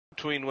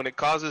between when it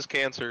causes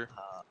cancer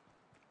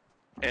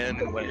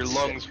and when your it's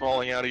lungs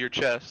falling out of your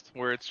chest,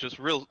 where it's just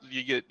real.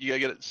 You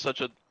get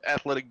such an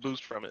athletic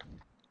boost from it,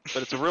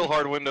 but it's a real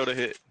hard window to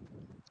hit.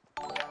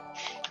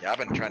 Yeah, I've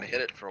been trying to hit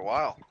it for a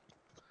while.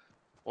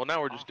 Well, now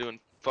we're just doing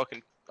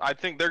fucking. I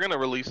think they're gonna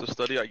release a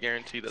study. I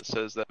guarantee that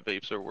says that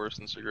vapes are worse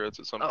than cigarettes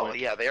at some Oh point.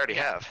 yeah, they already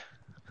have.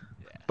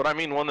 Yeah. But I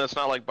mean one that's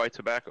not like by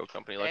tobacco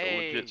company, like a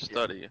legit Hey.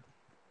 study.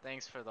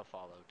 Thanks for the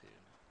follow, dude.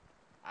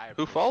 I Who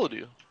appreciate followed it.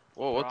 you?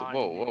 Whoa, what the?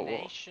 Whoa.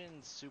 Nation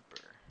Super.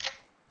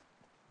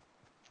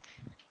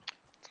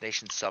 It's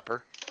Nation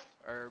Supper.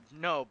 Or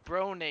no,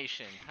 Bro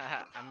Nation.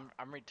 Haha,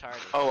 I'm retarded.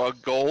 Oh, a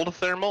gold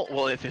thermal?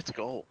 Well, if it's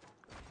gold.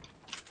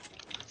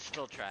 It's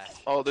still trash.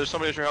 Oh, there's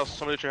somebody at your house.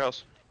 Somebody at your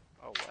house.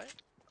 Oh what?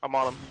 I'm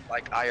on him.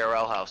 Like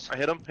IRL house. I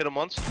hit him. Hit him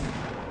once.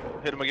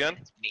 Hit him again.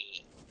 It's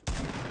me.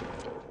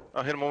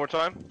 I'll hit him one more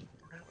time.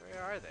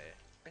 Where are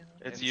they?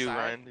 It's you, Inside?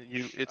 Ryan.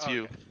 It's Okay.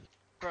 you.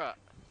 Bruh.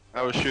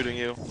 I was shooting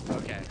you.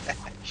 Okay.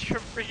 You're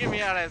freaking me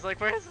out. I was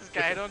like, where is this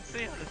guy? I don't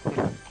see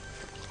him.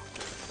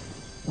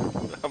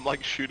 I'm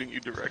like shooting you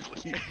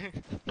directly.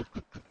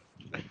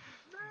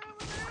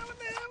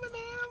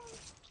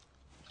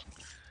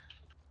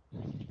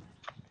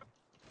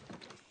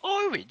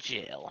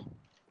 Origel.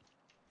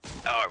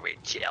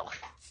 Origel.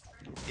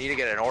 You need to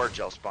get an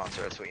Origel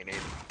sponsor. That's what you need.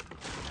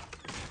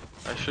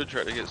 I should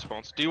try to get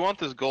sponsored. Do you want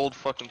this gold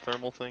fucking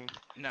thermal thing?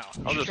 No.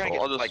 I'll just,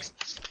 like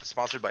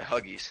sponsored by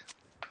Huggies.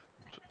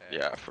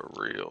 Yeah, for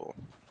real.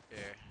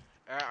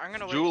 Yeah. I'm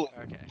gonna wait. Jewel.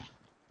 Okay.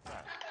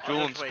 Jewel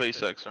I'll and just wait to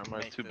SpaceX are my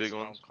make two this big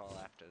phone ones. Call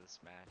after this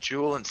match.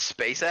 Jewel and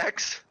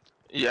SpaceX?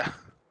 Yeah.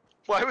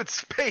 Why would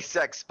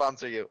SpaceX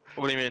sponsor you?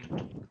 What do you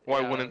mean?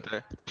 Why Yeah, wouldn't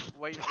they?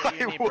 What Why do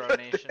you need, Bro would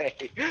Nation?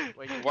 they?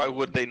 What you Why need?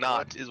 would they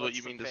not? Is what What's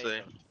you the mean to fake say?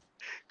 of?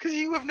 Because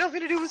you have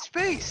nothing to do with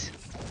space.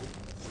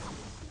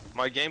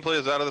 My gameplay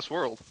is out of this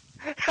world.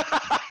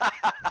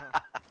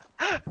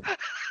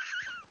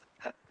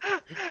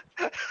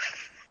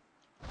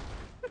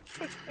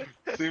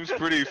 Seems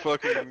pretty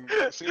fucking.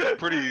 Seems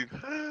pretty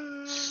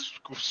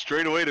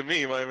straight away to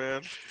me, my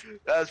man.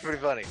 That's pretty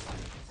funny.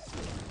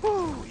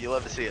 Woo, you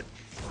love to see it.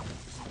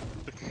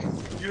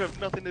 You have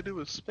nothing to do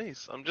with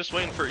space. I'm just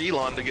waiting for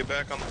Elon to get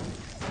back on.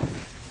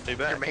 Hey,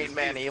 back. Your main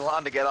man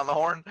Elon to get on the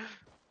horn.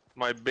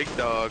 My big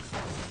dog,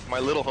 my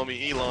little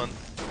homie Elon.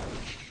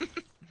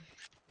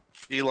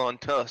 Elon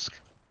Tusk.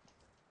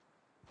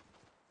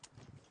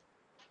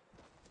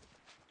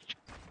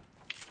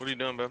 What are you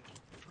doing, bub?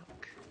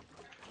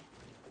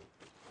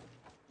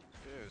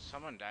 Dude,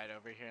 someone died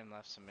over here and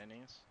left some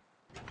minis.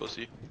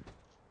 Pussy.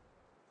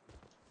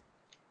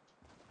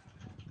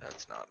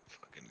 That's not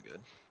fucking good.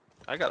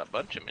 I got a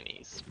bunch of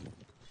minis.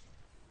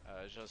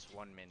 It's just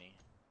one mini.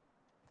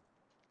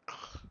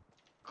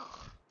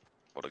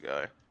 What a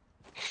guy.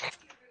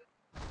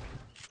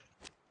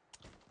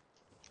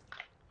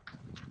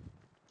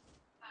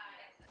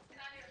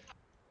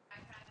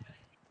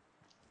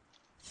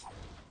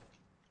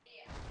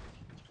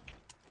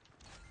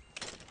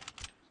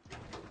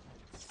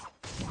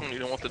 You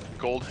don't want the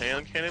gold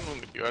hand cannon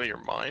when you're out of your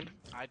mind?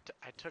 I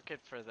took it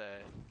for the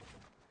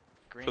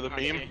green For the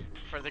hunting, meme?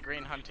 For the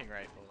green hunting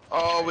rifle.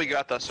 Oh, we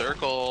got the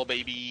circle,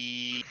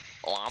 baby.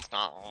 Let's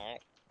go.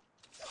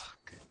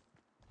 Fuck.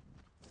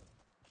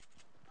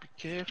 Be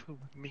careful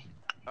with me.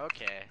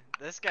 Okay,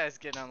 this guy's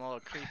getting a little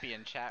creepy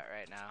in chat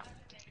right now.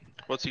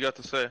 What's he got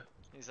to say?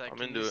 He's like, I'm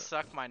can into you it.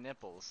 suck my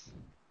nipples?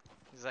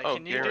 He's like, Oh,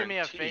 can you do me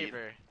a guaranteed.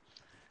 favor?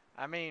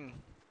 I mean,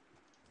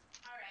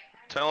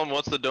 Tell him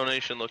what's the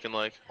donation looking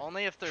like.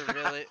 only if they're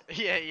really,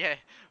 yeah,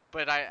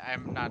 but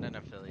I'm not an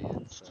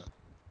affiliate, so.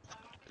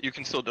 You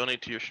can still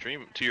donate to your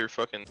stream, to your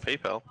fucking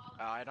PayPal.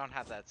 I don't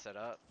have that set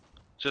up.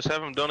 Just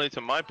have him donate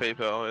to my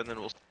PayPal, and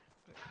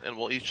then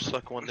we'll each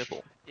suck one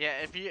nipple. Yeah,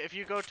 if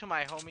you go to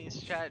my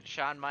homies chat,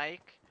 Sean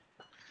Mike,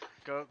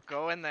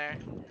 go in there.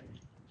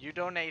 You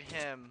donate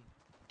him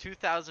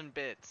 2,000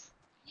 bits.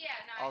 Yeah,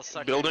 no, I'll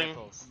suck your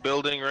nipples.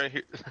 Building right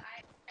here.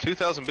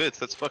 2,000 bits.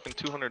 That's fucking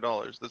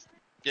 $200.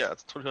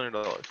 It's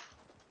 $200.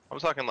 I'm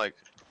talking like.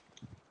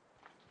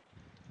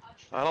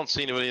 I don't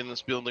see anybody in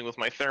this building with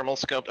my thermal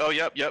scope. Oh,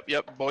 yep,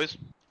 boys.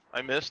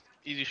 I missed.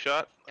 Easy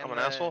shot. I'm an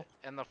asshole.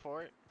 In the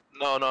fort?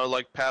 No,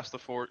 like past the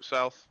fort,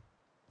 south.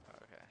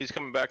 Okay. He's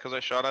coming back because I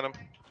shot at him.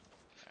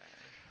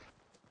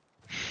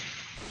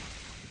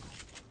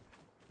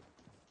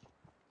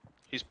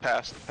 He's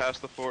past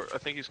the fort. I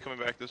think he's coming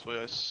back this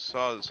way. I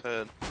saw his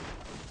head.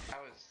 That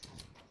was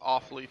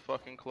Awfully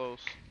fucking close.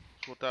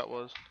 That's what that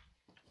was.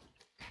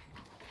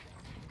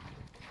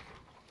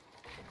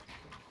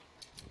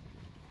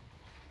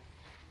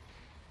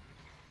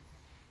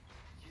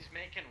 He's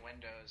making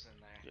windows in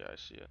there. Yeah, I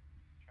see it.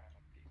 Trying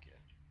to peek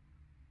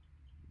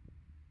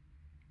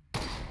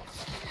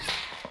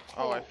it.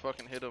 Oh, I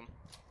fucking hit him.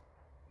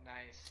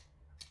 Nice.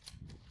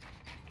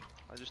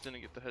 I just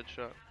didn't get the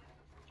headshot.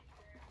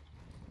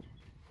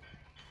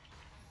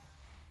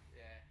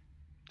 Yeah.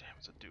 Damn,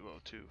 it's a duo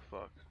too.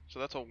 Fuck. So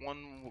that's a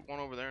one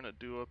over there and a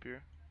duo up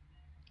here.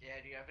 Yeah,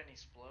 do you have any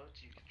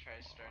splodes? You could try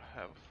starting. I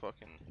have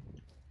fucking.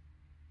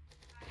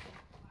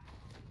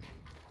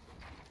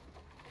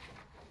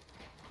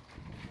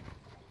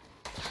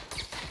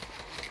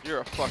 You're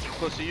a fucking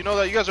pussy. You know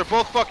that? You guys are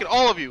both fucking,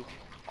 all of you.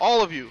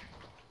 All of you.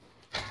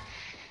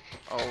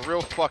 Oh,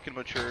 real fucking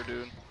mature,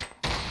 dude.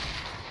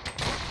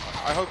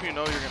 I hope you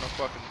know you're gonna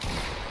fucking...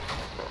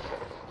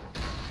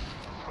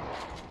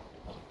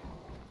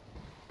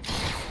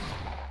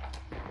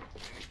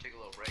 Take a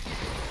little break.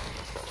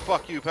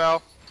 Fuck you,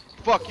 pal.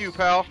 Fuck you,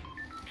 pal.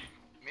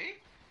 Me?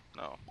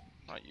 No,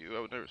 not you. I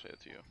would never say it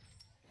to you.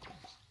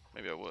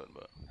 Maybe I would,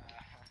 but...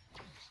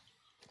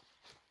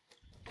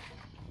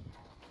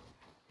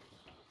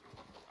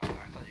 Oh, I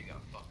thought you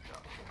got fucked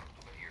up.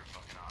 But you're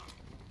fucking on.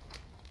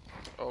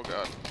 Oh,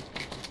 God.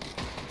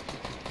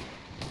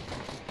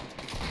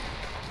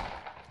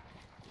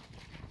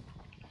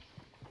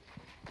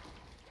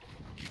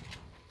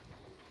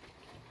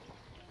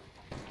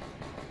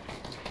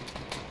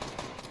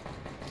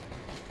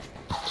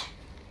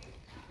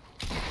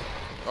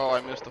 Oh,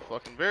 I missed a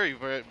fucking very,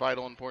 very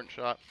vital, important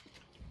shot.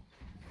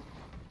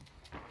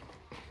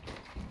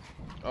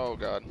 Oh,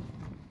 God.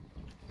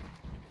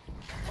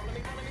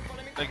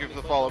 Thank you for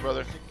the follow,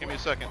 brother. Give me a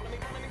second.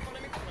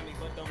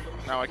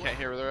 Now I can't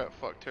hear where they're at.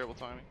 Fuck, terrible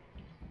timing.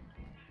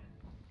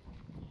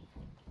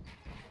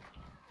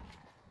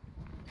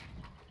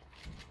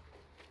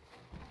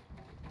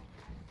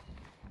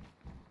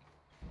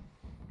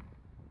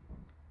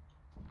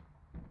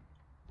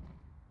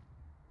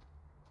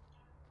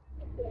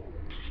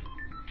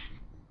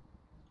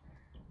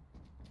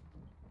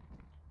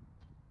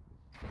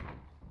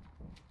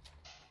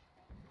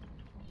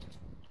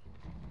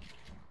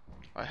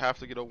 I have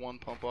to get a one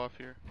pump off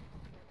here.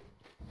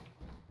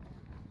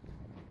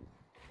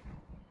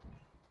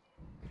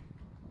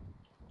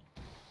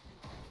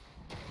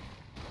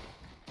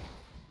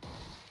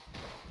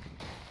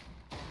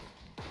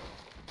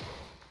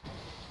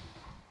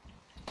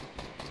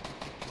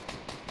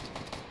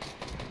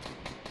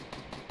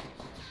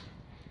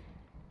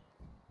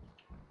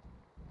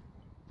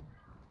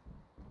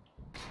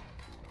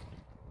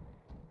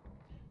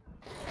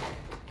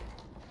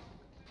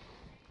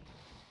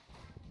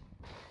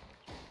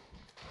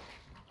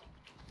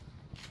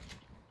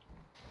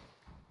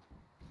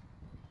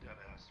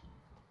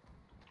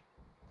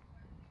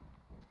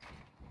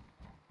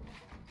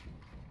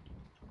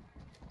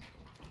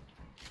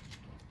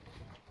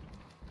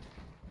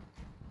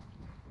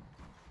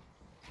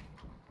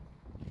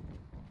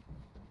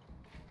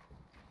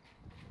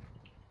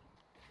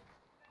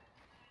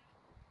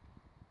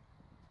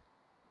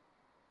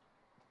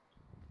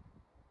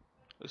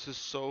 This is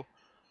so...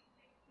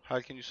 How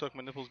can you suck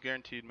my nipples?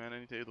 Guaranteed, man.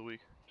 Any day of the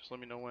week. Just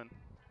let me know when.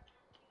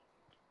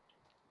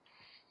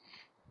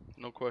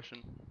 No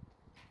question.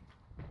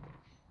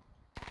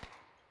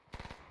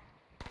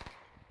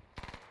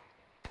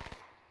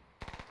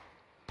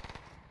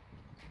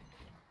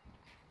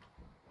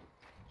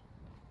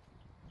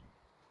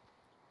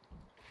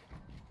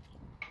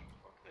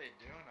 What are they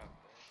doing up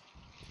there?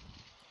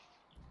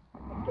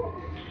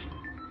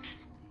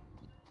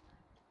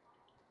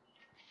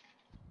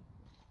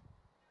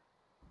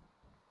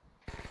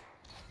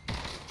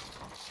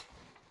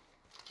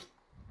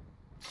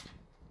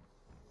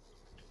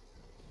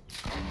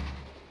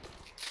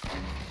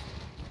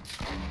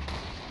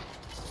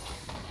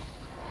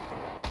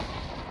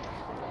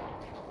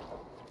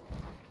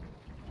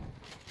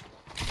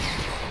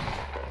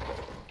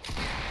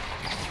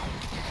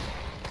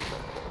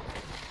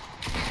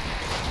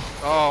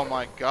 Oh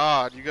my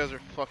God, you guys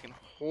are fucking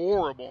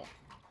horrible.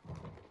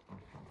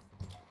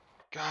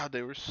 God,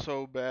 they were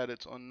so bad,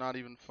 it's not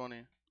even funny. I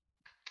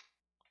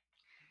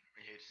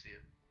hate to see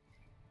it.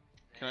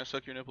 Can I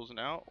suck your nipples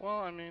now? Well,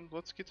 I mean,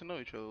 let's get to know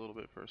each other a little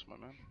bit first, my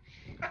man.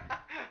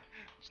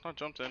 Let's not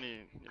jump to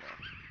any, you know,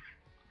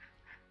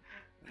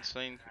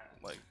 insane,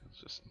 like,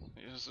 just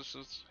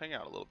hang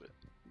out a little bit.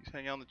 Just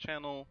hang out on the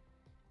channel,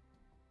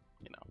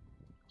 you know,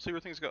 see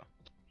where things go.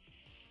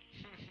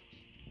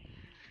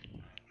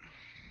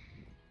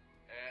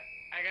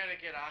 I gotta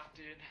get off,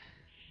 dude.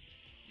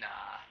 Nah.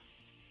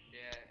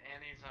 Yeah,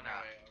 Annie's on her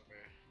Nah. way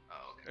over.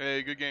 Oh, okay.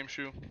 Hey, good game,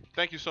 Shu.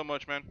 Thank you so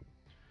much, man.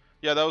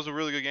 Yeah, that was a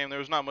really good game. There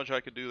was not much I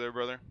could do there,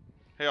 brother.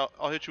 Hey,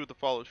 I'll hit you with the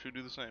follow, Shu.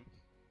 Do the same.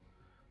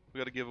 We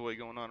got a giveaway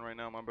going on right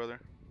now, my brother.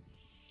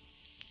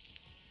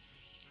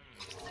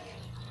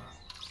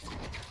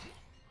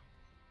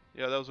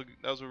 Yeah, that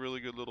was a really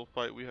good little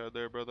fight we had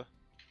there, brother.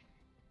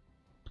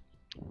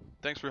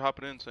 Thanks for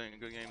hopping in, saying a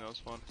good game. That was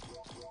fun.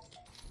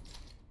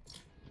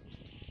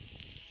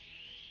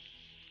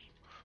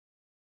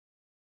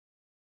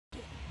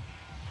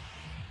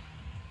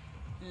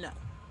 No.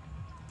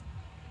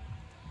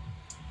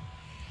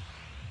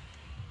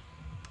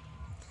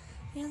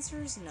 The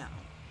answer is no.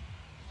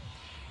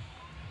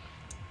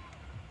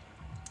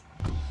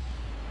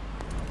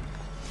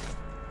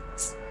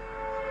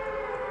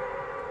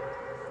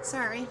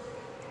 Sorry.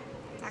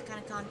 That kind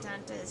of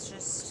content is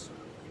just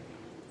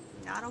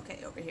not okay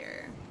over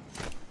here.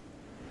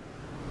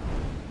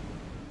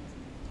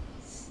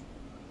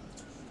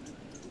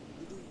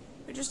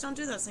 We just don't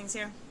do those things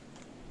here.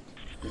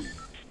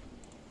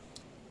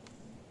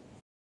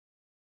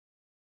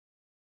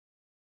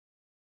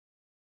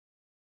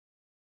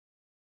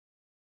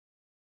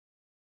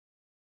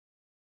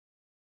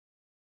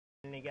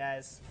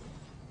 guys.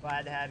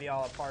 Glad to have you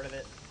all a part of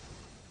it.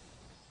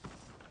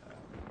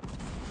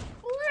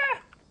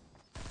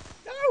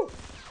 No!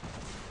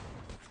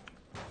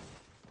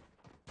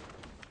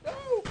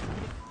 No!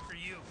 For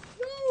you.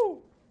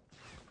 No!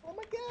 Oh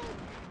my god!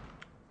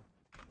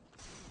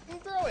 You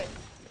throw it!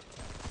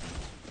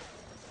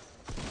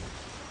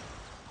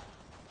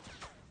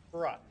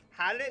 Bruh,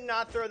 how did it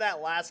not throw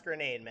that last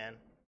grenade, man?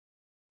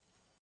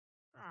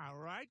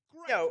 Alright,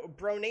 great. Yo,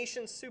 Bro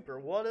Nation Super,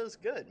 what is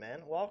good, man?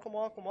 Welcome,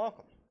 welcome,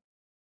 welcome.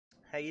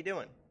 How you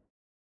doing?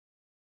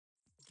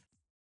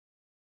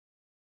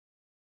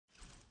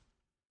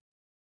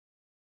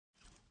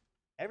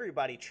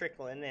 Everybody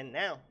trickling in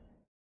now.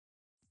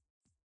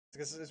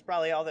 Because it's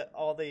probably all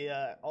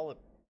the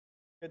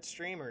good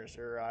streamers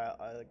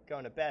are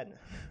going to bed.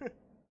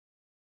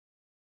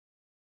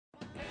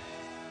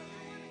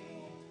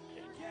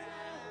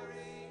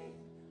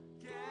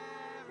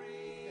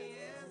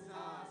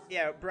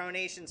 Yeah, Bro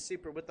Nation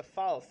Super with the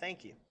follow.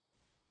 Thank you.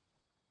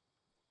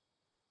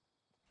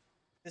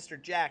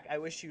 Mr. Jack, I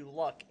wish you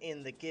luck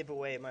in the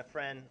giveaway, my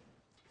friend.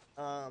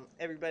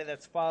 Everybody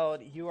that's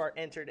followed, you are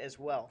entered as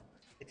well.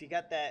 If you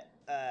got that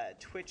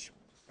Twitch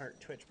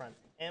Prime,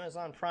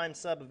 Amazon Prime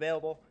sub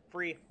available,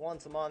 free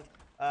once a month,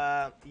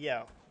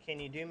 yo, can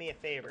you do me a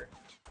favor?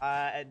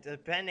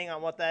 Depending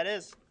on what that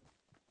is,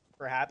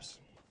 perhaps.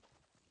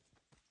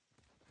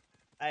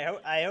 I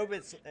hope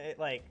it's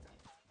like,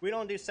 we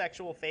don't do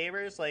sexual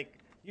favors. Like,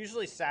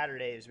 usually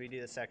Saturdays we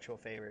do the sexual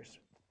favors.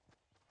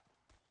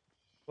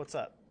 What's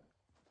up?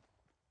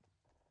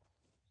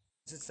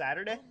 Is it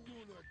Saturday?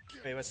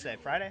 Wait, what's today?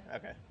 Friday?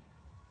 Okay.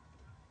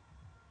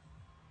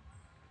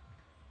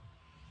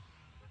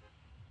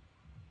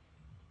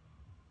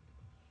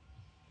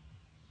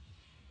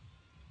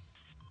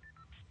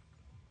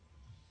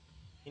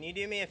 Can you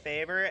do me a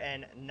favor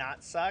and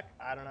not suck?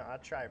 I don't know. I'll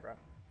try, bro.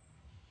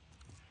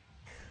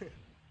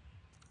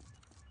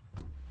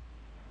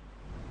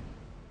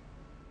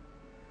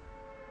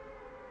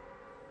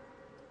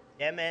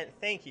 Yeah, man.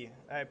 Thank you.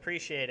 I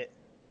appreciate it.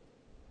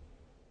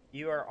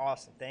 You are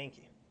awesome. Thank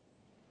you.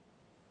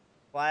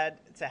 Glad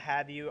to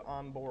have you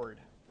on board.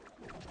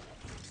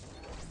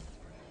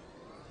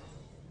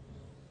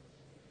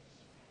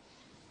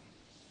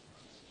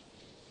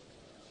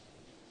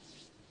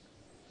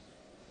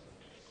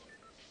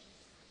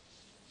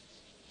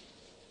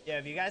 Yeah,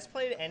 have you guys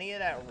played any of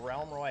that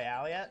Realm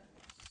Royale yet?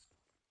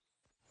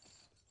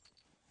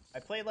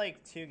 I played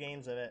like 2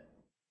 games of it.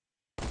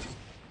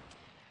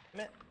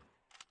 Damn it.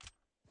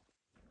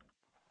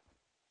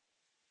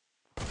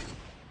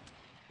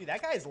 Dude,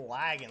 that guy's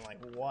lagging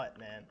like what,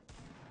 man?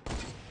 Oh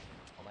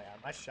my god,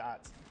 my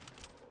shots. Is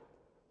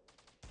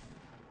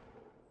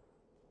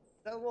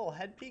that a little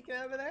head peeking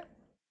over there?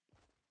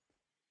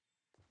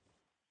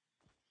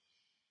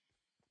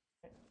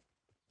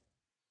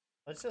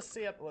 Let's just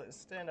see up. Let's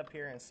stand up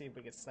here and see if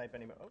we can snipe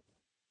anybody. Oh,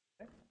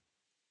 okay.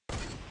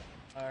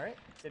 All right,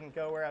 didn't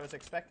go where I was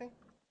expecting.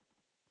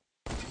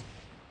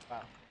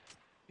 Wow,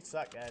 you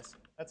suck, guys.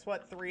 That's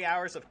what 3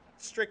 hours of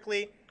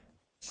strictly.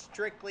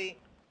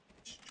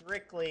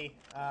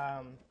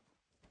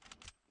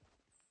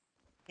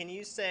 Can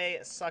you say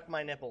suck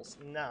my nipples?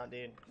 No,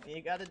 dude.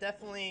 You gotta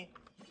definitely.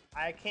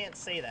 I can't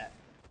say that.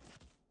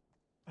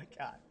 Oh my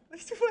god,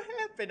 what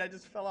happened? I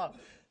just fell off.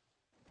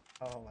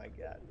 Oh my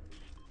god.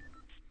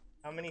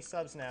 How many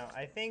subs now?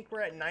 I think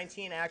we're at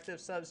 19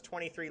 active subs,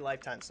 23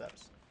 lifetime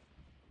subs.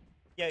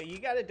 Yeah, you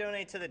gotta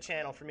donate to the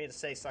channel for me to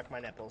say suck my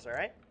nipples,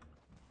 alright?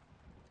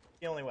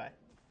 The only way.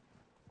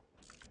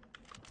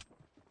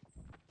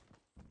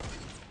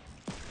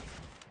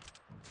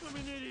 I'm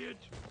an idiot.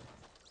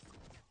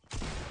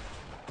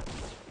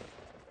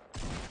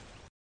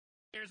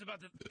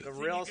 The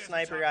real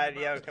sniper guy,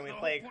 yo, can we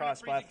play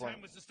cross platform?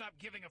 Was to stop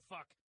giving a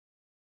fuck.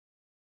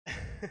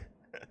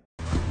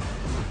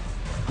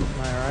 Am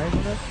I right,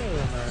 Vanessa, or am I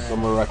right?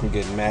 Somewhere I can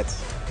get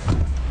mats.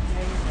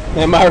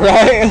 Am I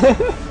right?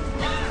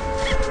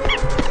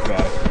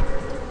 Got it.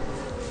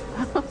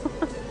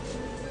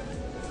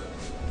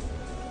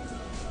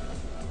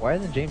 Why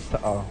isn't James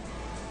oh.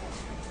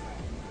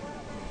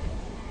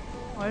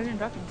 Why are you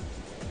talking?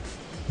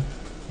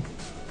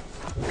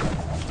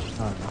 I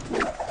don't know.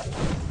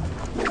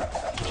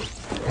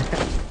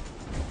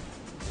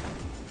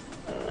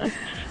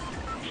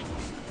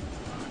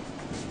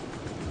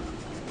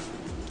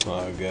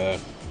 Oh god.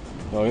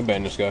 Oh, we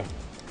banned this guy.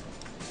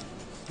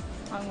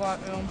 I'm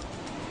going room.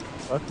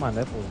 Suck my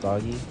nipples,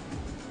 doggy.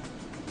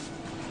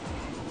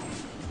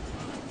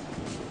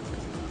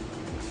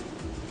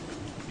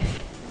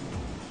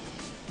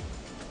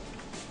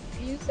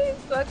 You say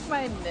suck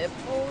my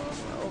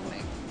nipples? Oh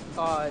my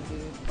god,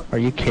 dude. Are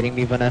you kidding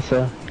me,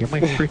 Vanessa? You're my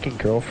freaking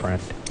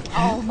girlfriend.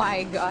 Oh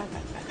my god.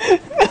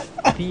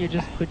 How can you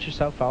just put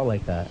yourself out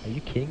like that? Are you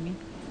kidding me?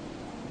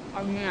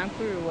 I mean, I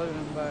clearly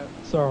wasn't, but...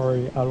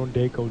 Sorry, I don't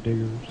date gold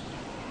diggers.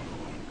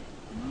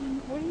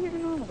 What are you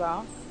even on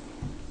about?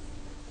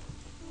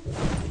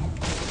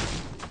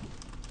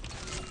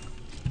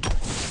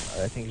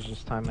 I think it's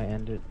just time I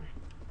end it.